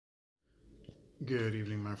Good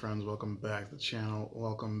evening, my friends. Welcome back to the channel.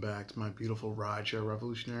 Welcome back to my beautiful rideshare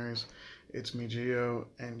revolutionaries. It's me, Gio,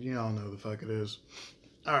 and you all know who the fuck it is.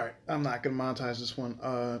 Alright, I'm not gonna monetize this one.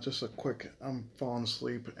 Just a quick, I'm falling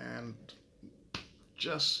asleep, and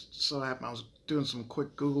just so happened I was doing some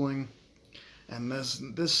quick Googling, and this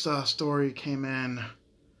story came in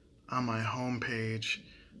on my homepage.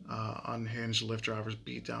 Unhinged Lyft drivers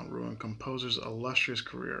beat down ruin composer's illustrious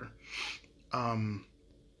career.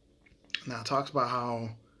 Now it talks about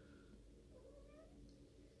how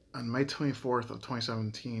on May 24th of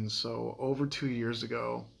 2017, so over 2 years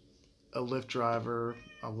ago, a Lyft driver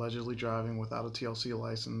allegedly driving without a TLC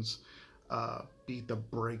license beat the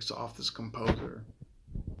brakes off this composer.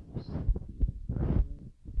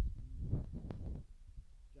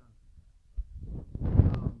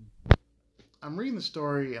 I'm reading the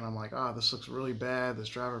story and I'm like, this looks really bad. This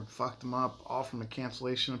driver fucked him up, all from a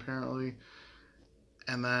cancellation apparently.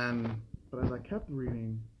 And then, but as I kept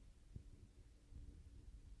reading,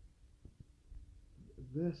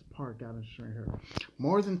 this part got interesting right here.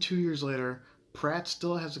 More than 2 years later, Pratt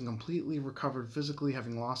still hasn't completely recovered physically,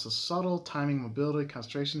 having lost a subtle timing, mobility,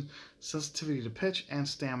 concentration, sensitivity to pitch, and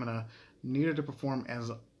stamina needed to perform as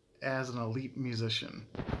an elite musician.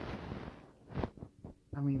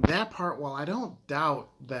 I mean, that part, while I don't doubt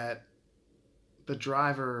that the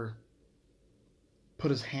driver put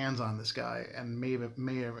his hands on this guy and may have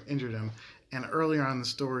injured him, and earlier on in the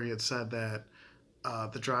story it said that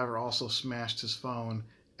the driver also smashed his phone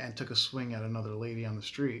and took a swing at another lady on the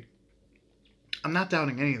street. I'm not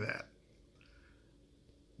doubting any of that.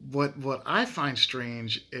 What I find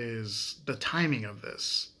strange is the timing of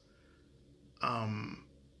this. Because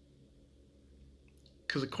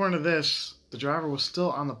according to this, the driver was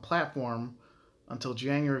still on the platform until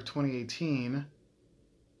January of 2018,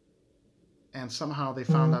 and somehow they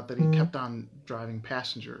found out that he kept on driving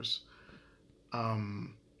passengers. So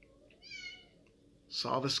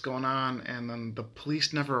all this going on, and then the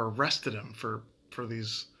police never arrested him for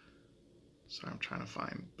these. Sorry, I'm trying to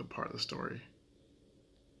find the part of the story.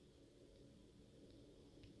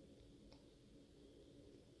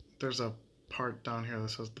 There's a part down here that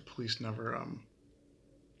says the police never.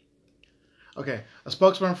 Okay, a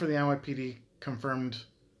spokesman for the NYPD confirmed.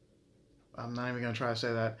 I'm not even going to try to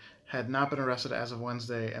say that. Had not been arrested as of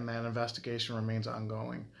Wednesday, and that investigation remains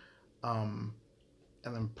ongoing. And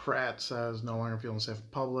then Pratt says no longer feeling safe in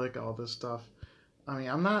public. All this stuff. I mean,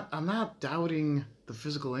 I'm not doubting the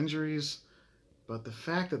physical injuries, but the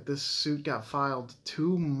fact that this suit got filed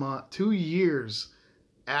 2 years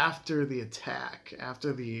after the attack,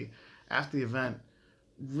 after the event,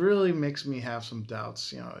 really makes me have some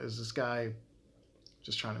doubts. You know, is this guy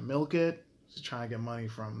just trying to milk it? Is he trying to get money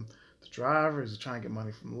from the driver? Is he trying to get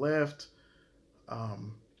money from Lyft?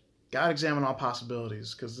 Got to examine all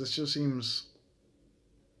possibilities, because this just seems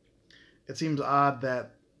odd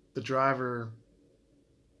that the driver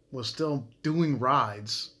was still doing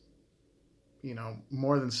rides, you know,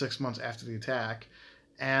 more than 6 months after the attack,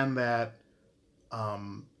 and that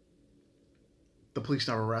the police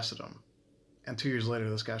never arrested him. And 2 years later,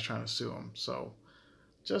 this guy's trying to sue him. So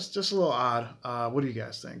just a little odd. What do you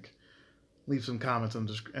guys think? Leave some comments in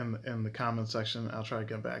the comment section. I'll try to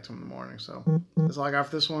get back to him in the morning. So that's all I got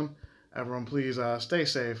for this one. Everyone, please stay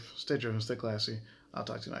safe, stay driven, stay classy. I'll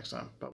talk to you next time. Bye.